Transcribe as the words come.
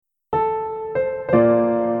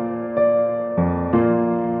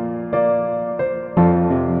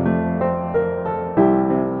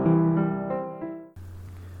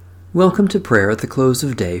Welcome to prayer at the close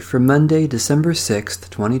of day for Monday, December 6th,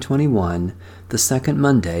 2021, the second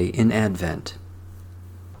Monday in Advent.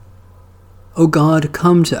 O God,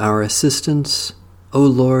 come to our assistance. O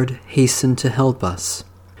Lord, hasten to help us.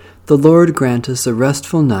 The Lord grant us a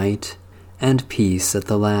restful night and peace at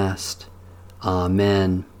the last.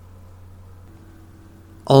 Amen.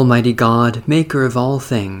 Almighty God, maker of all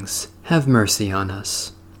things, have mercy on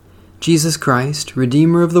us. Jesus Christ,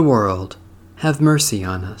 Redeemer of the world, have mercy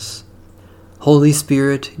on us. Holy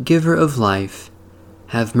Spirit, giver of life,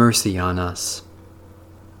 have mercy on us.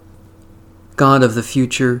 God of the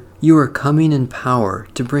future, you are coming in power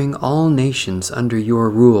to bring all nations under your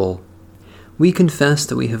rule. We confess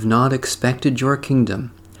that we have not expected your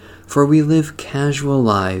kingdom, for we live casual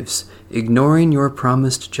lives, ignoring your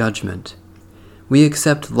promised judgment. We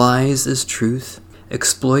accept lies as truth,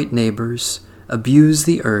 exploit neighbors, abuse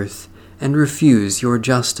the earth, and refuse your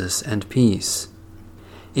justice and peace.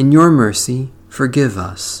 In your mercy, forgive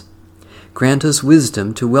us. Grant us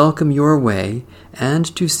wisdom to welcome your way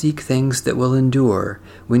and to seek things that will endure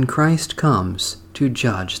when Christ comes to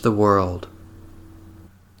judge the world.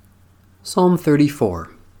 Psalm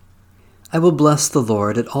 34. I will bless the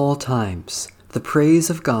Lord at all times. The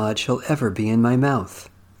praise of God shall ever be in my mouth.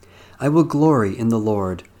 I will glory in the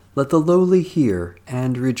Lord. Let the lowly hear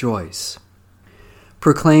and rejoice.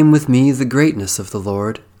 Proclaim with me the greatness of the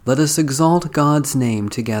Lord. Let us exalt God's name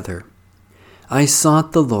together. I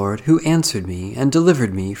sought the Lord, who answered me and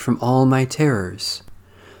delivered me from all my terrors.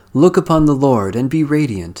 Look upon the Lord and be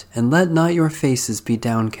radiant, and let not your faces be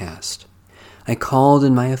downcast. I called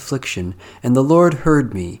in my affliction, and the Lord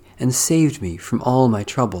heard me and saved me from all my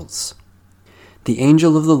troubles. The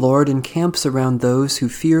angel of the Lord encamps around those who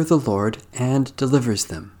fear the Lord and delivers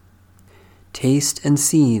them. Taste and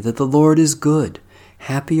see that the Lord is good.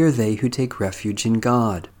 Happy are they who take refuge in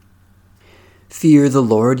God. Fear the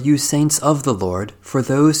Lord, you saints of the Lord, for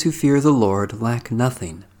those who fear the Lord lack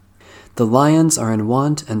nothing. The lions are in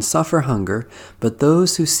want and suffer hunger, but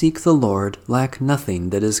those who seek the Lord lack nothing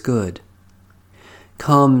that is good.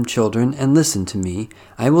 Come, children, and listen to me.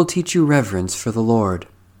 I will teach you reverence for the Lord.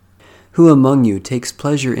 Who among you takes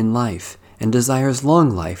pleasure in life and desires long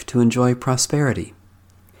life to enjoy prosperity?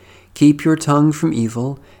 Keep your tongue from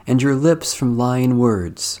evil and your lips from lying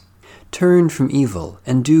words. Turn from evil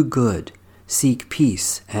and do good. Seek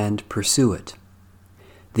peace and pursue it.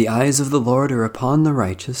 The eyes of the Lord are upon the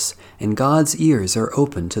righteous, and God's ears are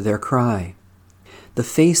open to their cry. The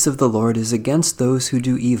face of the Lord is against those who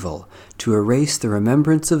do evil, to erase the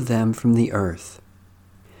remembrance of them from the earth.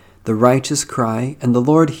 The righteous cry, and the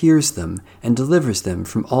Lord hears them and delivers them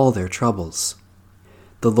from all their troubles.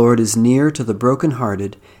 The Lord is near to the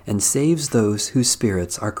brokenhearted and saves those whose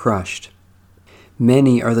spirits are crushed.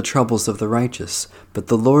 Many are the troubles of the righteous, but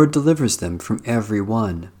the Lord delivers them from every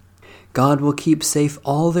one. God will keep safe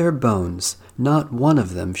all their bones, not one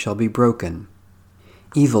of them shall be broken.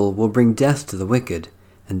 Evil will bring death to the wicked,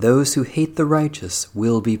 and those who hate the righteous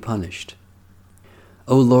will be punished.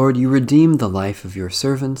 O Lord, you redeem the life of your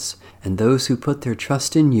servants, and those who put their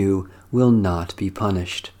trust in you will not be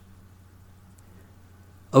punished.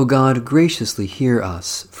 O God, graciously hear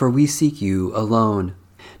us, for we seek you alone.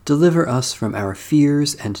 Deliver us from our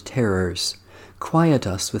fears and terrors. Quiet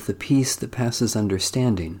us with the peace that passes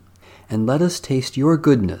understanding, and let us taste your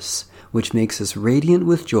goodness, which makes us radiant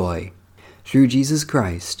with joy, through Jesus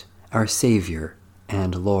Christ, our Savior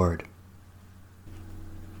and Lord.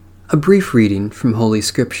 A brief reading from Holy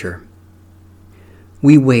Scripture.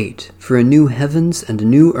 We wait for a new heavens and a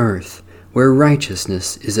new earth, where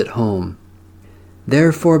righteousness is at home.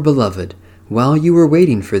 Therefore, beloved, while you are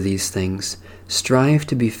waiting for these things, strive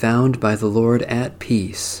to be found by the Lord at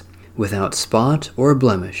peace, without spot or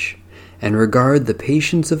blemish, and regard the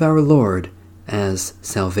patience of our Lord as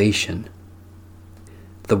salvation.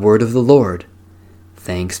 The word of the Lord.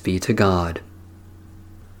 Thanks be to God.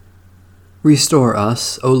 Restore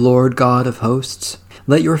us, O Lord God of hosts.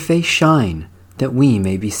 Let your face shine, that we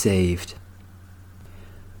may be saved.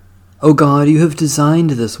 O God, you have designed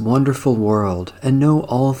this wonderful world and know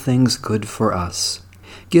all things good for us.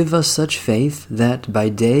 Give us such faith that by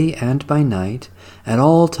day and by night, at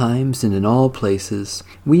all times and in all places,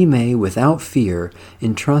 we may, without fear,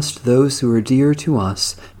 entrust those who are dear to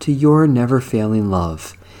us to your never-failing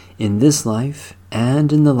love, in this life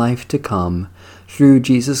and in the life to come, through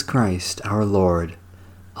Jesus Christ our Lord.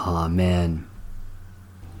 Amen.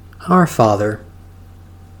 Our Father,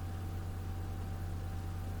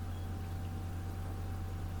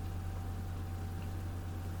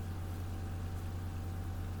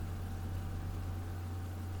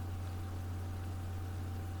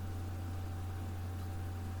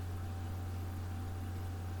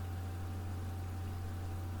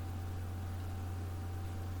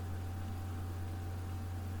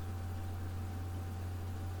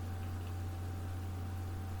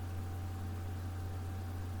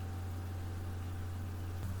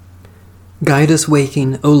 Guide us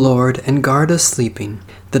waking, O Lord, and guard us sleeping,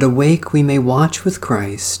 that awake we may watch with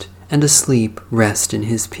Christ, and asleep rest in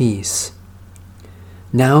his peace.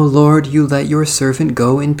 Now, Lord, you let your servant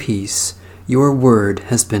go in peace. Your word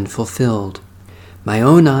has been fulfilled. My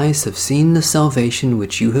own eyes have seen the salvation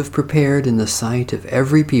which you have prepared in the sight of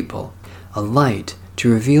every people, a light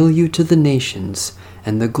to reveal you to the nations,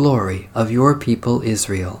 and the glory of your people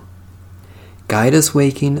Israel. Guide us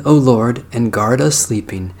waking, O Lord, and guard us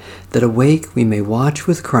sleeping, that awake we may watch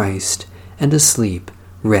with Christ, and asleep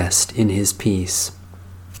rest in his peace.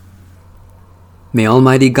 May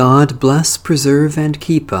Almighty God bless, preserve, and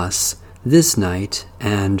keep us this night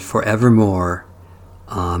and forevermore.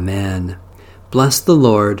 Amen. Bless the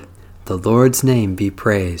Lord. The Lord's name be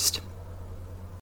praised.